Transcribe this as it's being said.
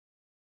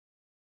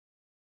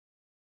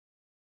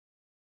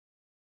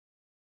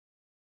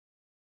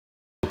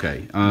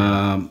Okay.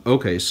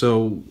 Okay,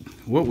 so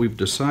what we've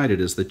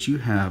decided is that you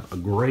have a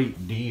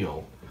great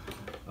deal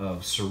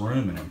of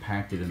cerumen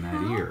impacted in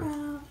that ear.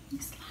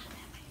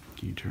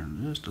 Can you turn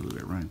just a little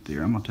bit right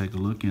there? I'm going to take a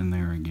look in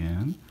there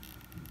again.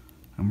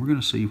 And we're going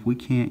to see if we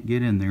can't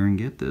get in there and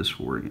get this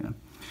for you.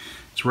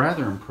 It's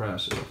rather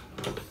impressive.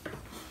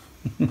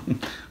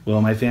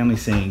 Well, my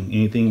family's saying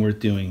anything worth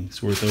doing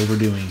is worth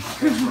overdoing.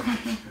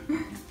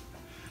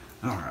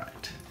 All right.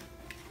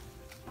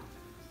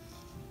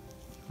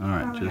 All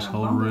right, just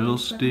hold real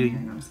still.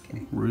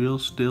 Real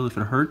still. If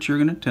it hurts, you're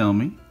going to tell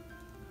me.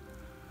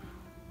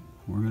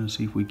 We're going to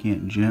see if we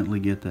can't gently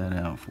get that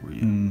out for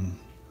you.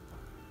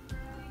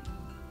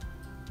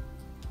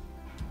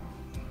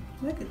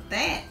 Look at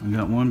that. We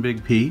got one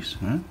big piece.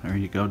 Huh? There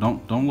you go.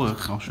 Don't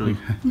look. I'll show you.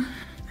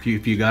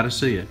 if you got to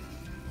see it.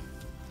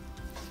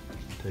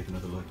 Take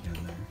another look in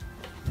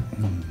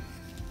there.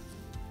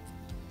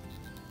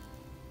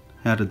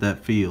 How did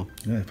that feel?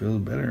 Yeah, it feels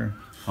better.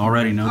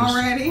 Already noticed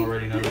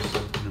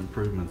an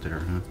improvement there,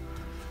 huh?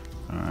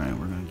 All right,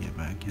 we're gonna get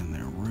back in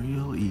there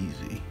real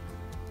easy.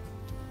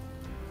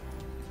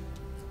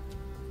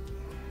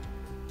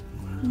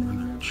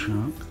 Another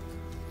chunk.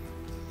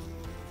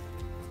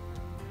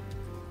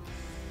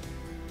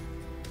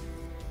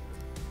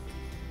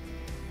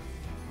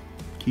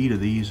 Key to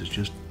these is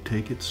just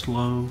take it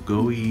slow,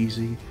 go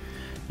easy.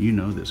 You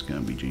know this,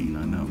 Gumby Gene.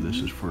 I know this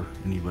is for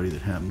anybody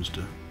that happens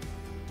to.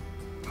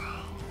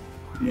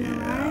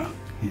 Yeah.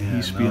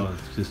 He's feeling.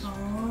 Just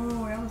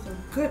oh, that was a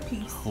good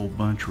piece. Whole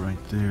bunch right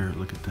there.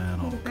 Look at that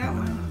all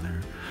coming out of there.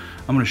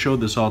 I'm going to show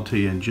this all to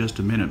you in just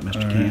a minute,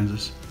 Mr.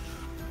 Kansas.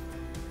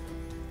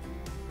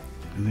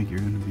 I think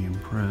you're going to be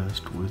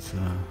impressed with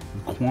the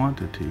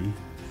quantity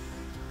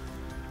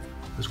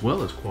as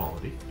well as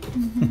quality.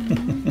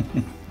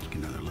 Let's get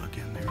another look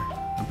in there.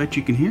 I bet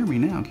you can hear me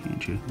now,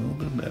 can't you? A little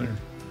bit better.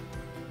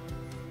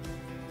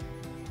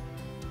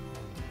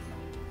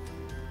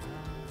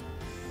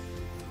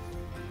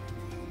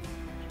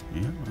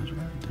 Yeah, that's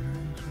right there.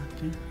 That's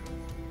right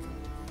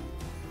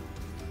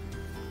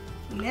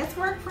there. Let's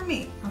work for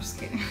me. I'm just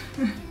kidding.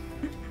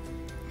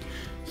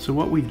 So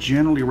what we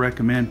generally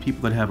recommend people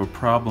that have a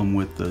problem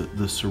with the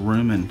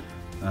cerumen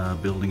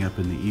building up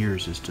in the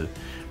ears is there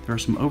are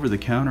some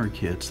over-the-counter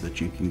kits that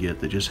you can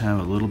get that just have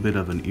a little bit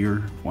of an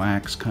ear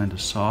wax kind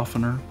of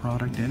softener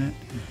product in it.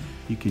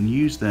 You can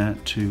use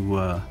that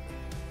to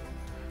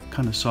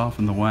kind of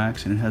soften the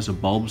wax, and it has a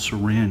bulb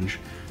syringe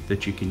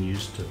that you can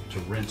use to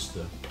rinse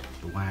the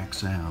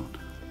wax out.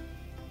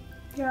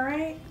 You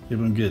alright? You're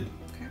doing good.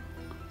 Okay.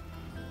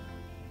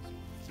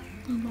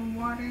 A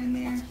little water in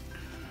there.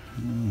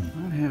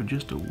 I'd have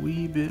just a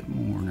wee bit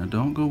more. Now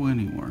don't go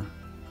anywhere.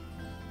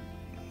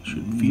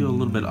 Should feel a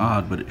little bit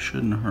odd, but it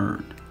shouldn't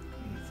hurt.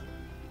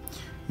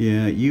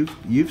 Yeah,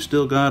 you've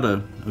still got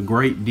a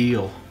great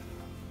deal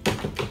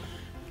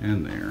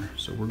in there.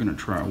 So we're gonna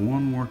try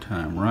one more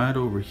time right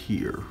over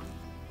here.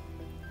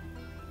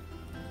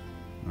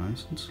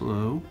 Nice and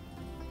slow.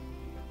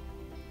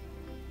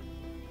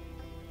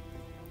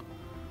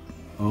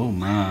 Oh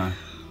my.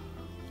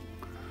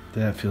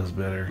 That feels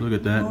better. Look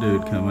at that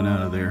dude coming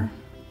out of there.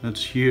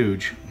 That's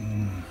huge.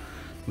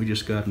 We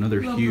just got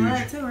another huge.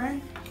 Blood too,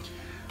 right?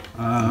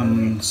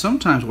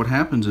 Sometimes what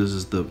happens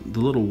is the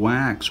little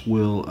wax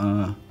will,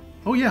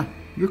 oh yeah,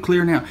 you're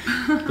clear now.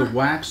 The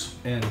wax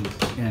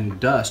and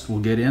dust will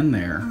get in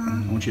there.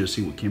 I want you to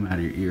see what came out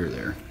of your ear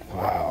there.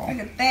 Wow. Look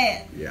at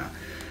that. Yeah.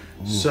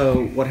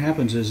 So what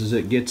happens is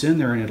it gets in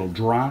there and it'll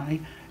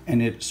dry,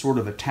 and it sort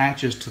of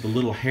attaches to the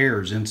little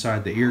hairs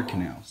inside the ear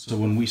canal. So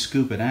when we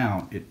scoop it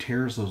out, it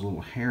tears those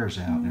little hairs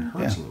out and it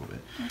hurts a little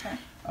bit. Okay.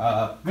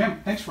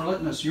 Ma'am, thanks for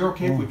letting us. You're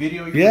okay if we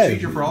video your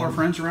procedure for all our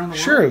friends around the world?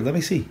 Sure, let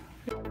me see.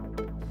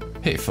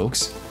 Hey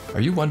folks,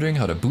 are you wondering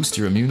how to boost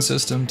your immune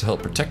system to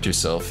help protect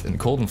yourself in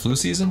cold and flu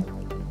season?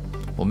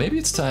 Well, maybe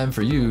it's time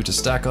for you to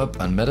stack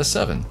up on Meta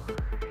 7.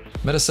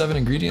 Meta 7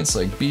 ingredients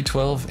like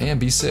B12 and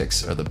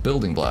B6 are the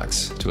building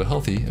blocks to a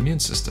healthy immune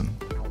system.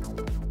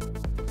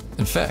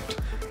 In fact,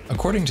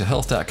 according to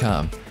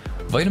Health.com,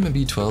 vitamin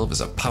B12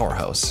 is a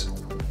powerhouse.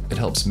 It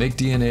helps make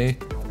DNA,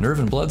 nerve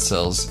and blood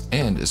cells,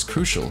 and is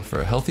crucial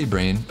for a healthy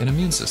brain and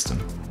immune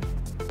system.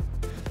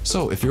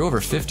 So if you're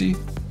over 50,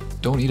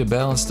 don't eat a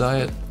balanced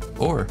diet,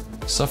 or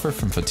suffer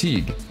from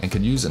fatigue and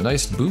could use a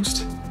nice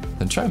boost,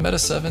 then try Meta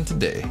 7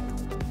 today.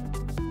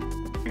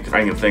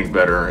 I can think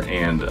better,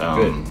 and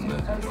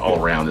all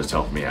around it's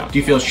helped me out. Do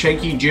you feel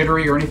shaky,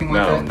 jittery, or anything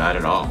like that? No, not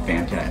at all.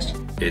 Fantastic.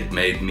 It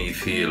made me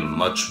feel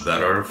much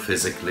better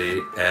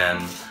physically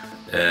and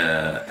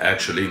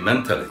actually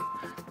mentally.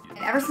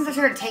 Ever since I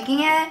started taking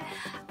it,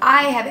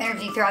 I have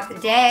energy throughout the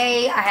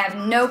day. I have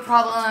no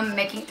problem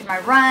making it through my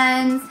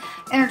runs,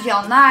 energy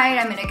all night.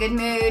 I'm in a good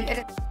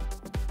mood.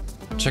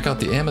 Check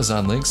out the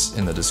Amazon links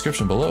in the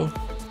description below,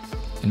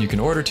 and you can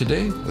order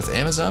today with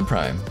Amazon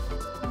Prime.